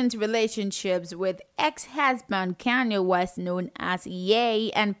Kardashian's relationships with ex-husband Kanye West, known as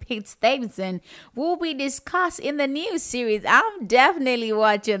Ye, and Pete Davidson will be discussed in the new series. I'm definitely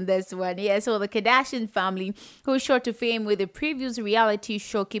watching this one. Yeah, so the Kardashian family, who shot to fame with the previous reality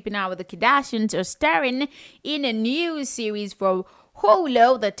show Keeping Up with the Kardashians, are starring in a new series for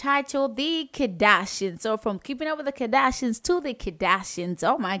Hulu, the title The Kardashians. So from Keeping Up with the Kardashians to the Kardashians.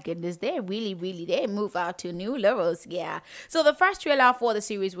 Oh my goodness, they move out to new levels. Yeah. So the first trailer for the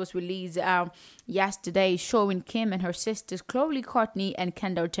series was released yesterday, showing Kim and her sisters Khloe, Kourtney, and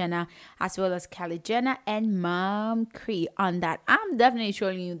Kendall Jenner, as well as Kylie Jenner and Mom Cree on that. I'm definitely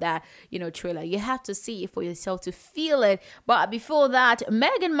showing you that, trailer. You have to see it for yourself to feel it. But before that,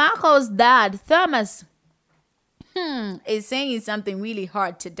 Meghan Markle's dad, Thomas, is saying something really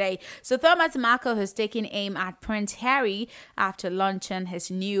hard today. So Thomas Markle has taken aim at Prince Harry after launching his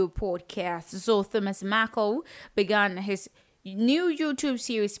new podcast. So Thomas Markle began his new YouTube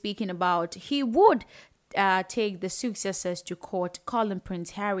series speaking about he would take the successors to court, calling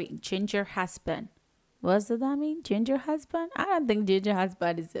Prince Harry Ginger Husband. What does that mean? Ginger Husband? I don't think Ginger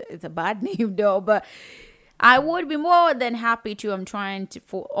Husband is a bad name though, but I would be more than happy to. I'm trying to,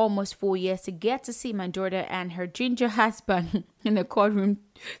 for almost 4 years, to get to see my daughter and her ginger husband in the courtroom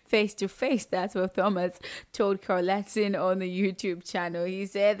face to face. That's what Thomas told Carl Letson on the YouTube channel. He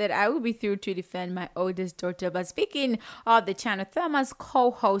said that I will be through to defend my oldest daughter. But speaking of the channel, Thomas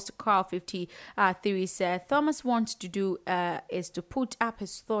co-host Carl53 said Thomas wants to do is to put up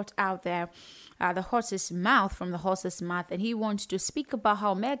his thought out there, the horse's mouth, from the horse's mouth, and he wants to speak about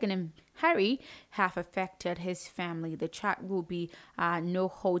how Meghan and Harry have affected his family. The chat will be no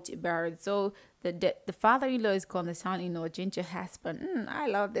holds barred. So the father-in-law is called the son-in-law Ginger Husband. I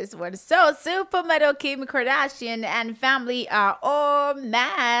love this one. So supermodel Kim Kardashian and family are all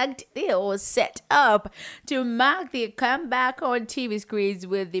magged. They all set up to mark their comeback on TV screens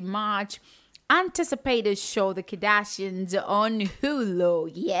with the March anticipated show The Kardashians on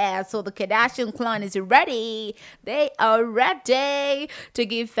Hulu. Yeah, so the Kardashian clan is ready. They are ready to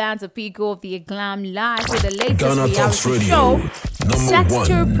give fans a peek of the glam life with the latest Ghana Talks reality Radio, show set to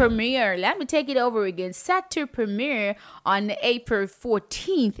 #1. premiere. Let me take it over again. Set to premiere on April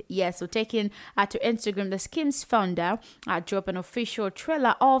 14th. Yeah, so taking to Instagram, the Skims founder dropped an official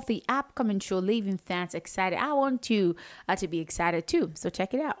trailer of the upcoming show, leaving fans excited. I want you to be excited too. So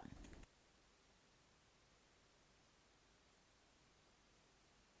check it out.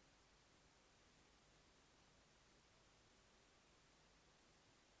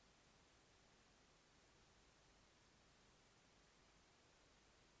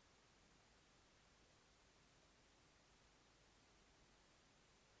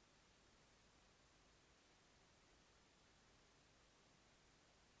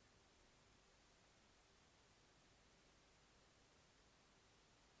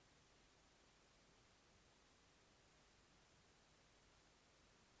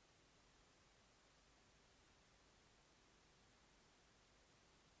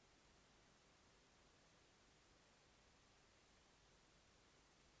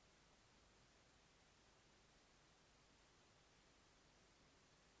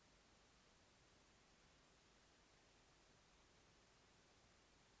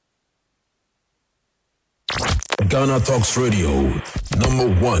 Ghana Talks Radio,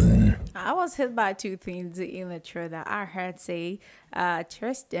 #1. I was hit by two things in the trailer. I heard say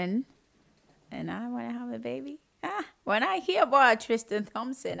Tristan, and I want to have a baby. When I hear about Tristan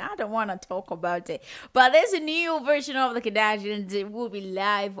Thompson, I don't want to talk about it. But there's a new version of the Kardashians. It will be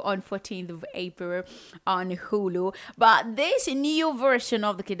live on 14th of April on Hulu. But this new version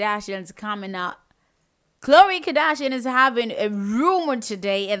of the Kardashians coming out. Khloe Kardashian is having a rumor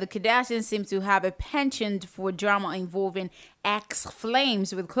today, and the Kardashians seem to have a penchant for drama involving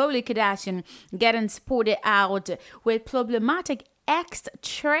ex-flames, with Khloe Kardashian getting spotted out with problematic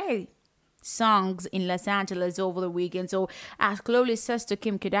ex-Trey songs in Los Angeles over the weekend. So as Khloe's sister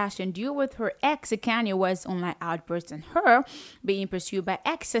Kim Kardashian deal with her ex Kanye West online outbursts and her being pursued by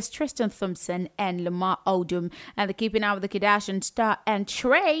exes Tristan Thompson and Lamar Odom, and the Keeping Up with the Kardashian star and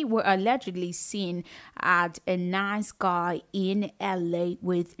Trey were allegedly seen at a nice guy in LA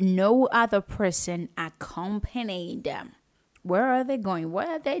with no other person accompanying them. Where are they going? What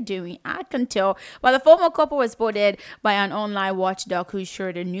are they doing? I can tell. But the former couple was spotted by an online watchdog who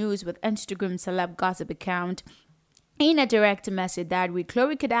shared the news with Instagram celeb gossip account in a direct message that with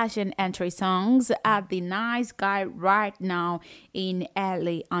Khloe Kardashian and Trey Songz at the nice guy right now in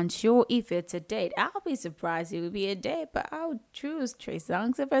LA. Unsure if it's a date. I'll be surprised it would be a date, but I'll choose Trey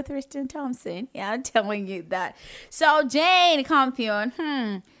Songz over Tristan Thompson. Yeah, I'm telling you that. So Jane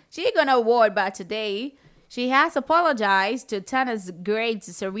Campion, she gonna award by today. She has apologized to tennis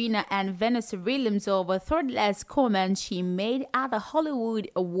greats Serena and Venus Williams over thoughtless comments she made at the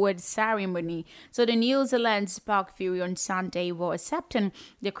Hollywood Awards ceremony. So the New Zealand sparked fury on Sunday while accepting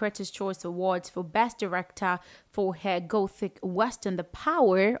the Critics' Choice Awards for Best Director for her gothic western The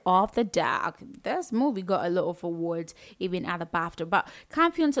Power of the Dog. This movie got a lot of awards, even at the BAFTA. But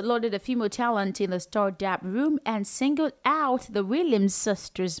Campions lauded the female talent in the Star Dab room and singled out the Williams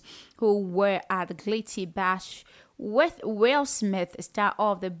sisters, who were at the glitzy bash with Will Smith, star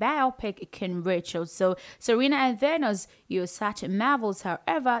of the biopic King Rachel. So Serena and Venus, you're such marvels.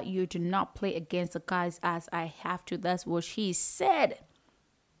 However, you do not play against the guys as I have to. That's what she said.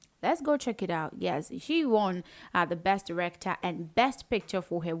 Let's go check it out. Yes, she won the Best Director and Best Picture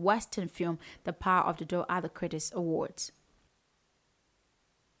for her Western film, The Power of the Dog, at the Critics Awards.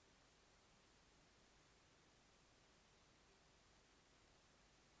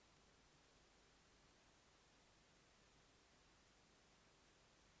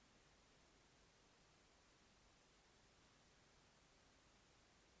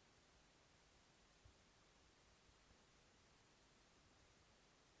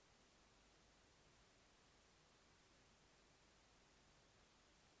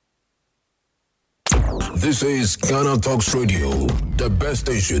 This is Ghana Talks Radio, the best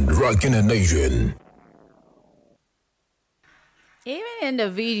station rocking the nation. Even in the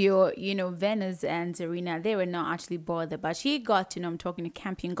video, Venus and Serena, they were not actually bothered, but she got to know, I'm talking to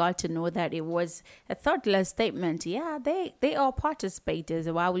Campion, got to know that it was a thoughtless statement. Yeah, they all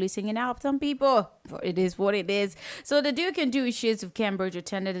participators. Why were you singing out some people? It is what it is. So the Duke and Duchess of Cambridge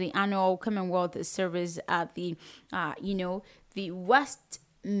attended the annual Commonwealth service at the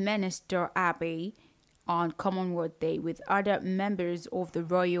Westminster Abbey on Commonwealth Day with other members of the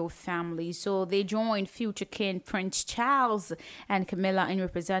royal family. So they joined future King Prince Charles and Camilla in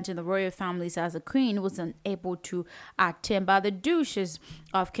representing the royal families, as the Queen was unable to attend. But the Duchess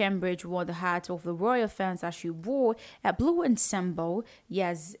of Cambridge won the hearts of the royal fans as she wore a blue ensemble.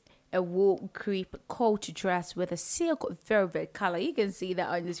 Yes, a wool crepe coat dress with a silk velvet color. You can see that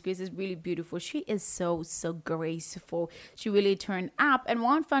on the screen. It's really beautiful. She is so graceful. She really turned up. And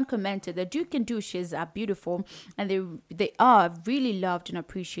one fan commented, the Duke and Duchess are beautiful, and they are really loved and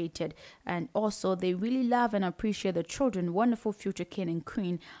appreciated. And also they really love and appreciate the children. Wonderful future king and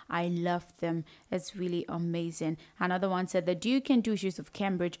queen. I love them. It's really amazing. Another one said, the Duke and Duchess of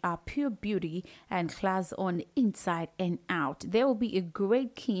Cambridge are pure beauty and class on the inside and out. They will be a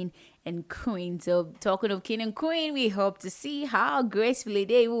great king and queen. So talking of king and queen, we hope to see how gracefully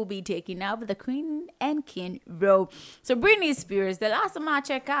they will be taking up the queen and king role. So Britney Spears, the last time I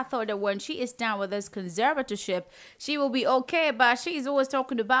checked, I thought that when she is done with this conservatorship, she will be okay, but she's always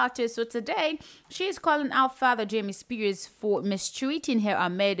talking about it. So today, she's calling out Father Jamie Spears for mistreating her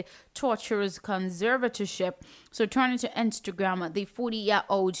amid torturous conservatorship. So turning to Instagram, the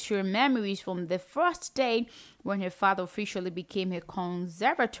 40-year-old shared memories from the first day when her father officially became her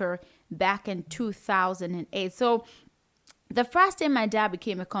conservator back in 2008. So the first day my dad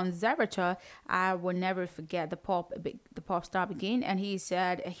became a conservator, I will never forget. The pop star began, and he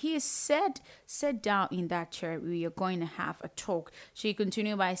said, sit down in that chair. We are going to have a talk. She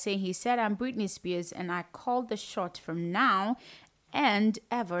continued by saying, he said, I'm Britney Spears, and I called the shot from now. And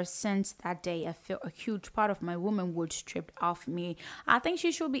ever since that day, I felt a huge part of my womanhood stripped off me. I think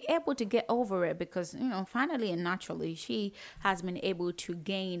she should be able to get over it because, finally and naturally, she has been able to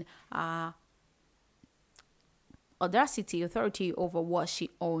gain authority over what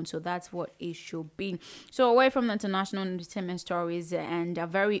she owns. So that's what it should be. So away from the international entertainment stories, and a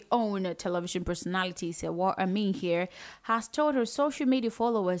very own television personality, What I Mean here, has told her social media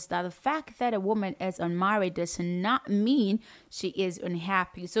followers that the fact that a woman is unmarried does not mean she is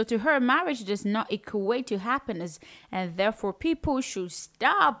unhappy. So to her, marriage does not equate to happiness, and therefore people should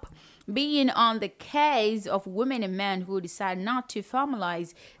stop being on the case of women and men who decide not to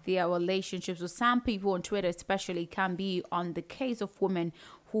formalize their relationships. So some people on Twitter especially can be on the case of women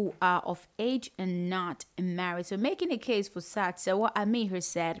who are of age and not married. So making a case for such. So what I mean here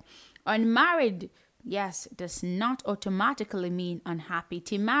said, unmarried, yes, does not automatically mean unhappy.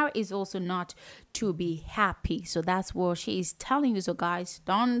 To marry is also not to be happy. So that's what she is telling you. So guys,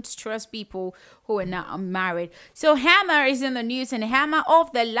 don't stress people who are not married. So Hammer is in the news, and Hammer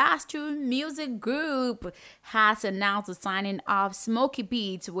of the Last Two music group has announced the signing of Smokey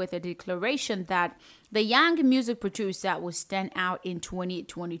Beats with a declaration that the young music producer will stand out in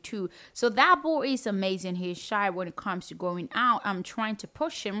 2022. So that boy is amazing. He's shy when it comes to going out. I'm trying to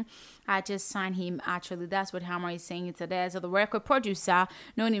push him. I just signed him, actually. That's what Hammer is saying today. So the record producer,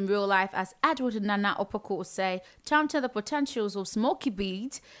 known in real life as Edward Nana Opoko, will say, counter the potentials of Smokey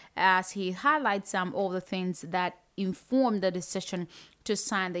Beat as he highlights some of the things that informed the decision to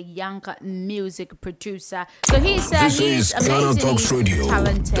sign the younger music producer. So he said he's amazingly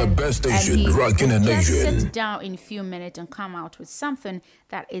talented, the best station rocking the nation. Sit down in a few minutes and come out with something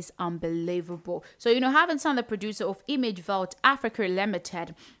that is unbelievable. So, you know, having signed the producer of Image Vault Africa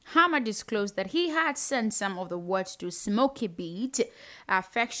Limited, Hammer disclosed that he had sent some of the words to Smokey Beat,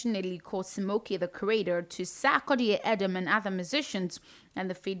 affectionately called Smokey the Creator, to Sarkodie Adam and other musicians, and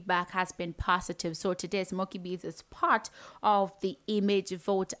the feedback has been positive. So today, Smokey Beats is part of the Image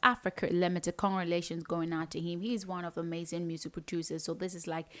Vault Africa Limited. Congratulations going out to him. He's one of the amazing music producers. So this is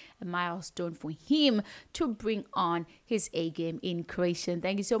like a milestone for him to bring on his A game in creation.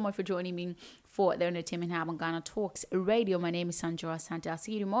 Thank you so much for joining me for the Entertainment Hub on Ghana Talks Radio. My name is Sandra Santa. I'll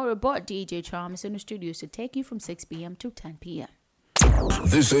see you tomorrow. But DJ Charm in the studios to take you from 6 p.m. to 10 p.m.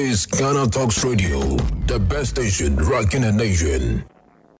 This is Ghana Talks Radio, the best station rocking the nation.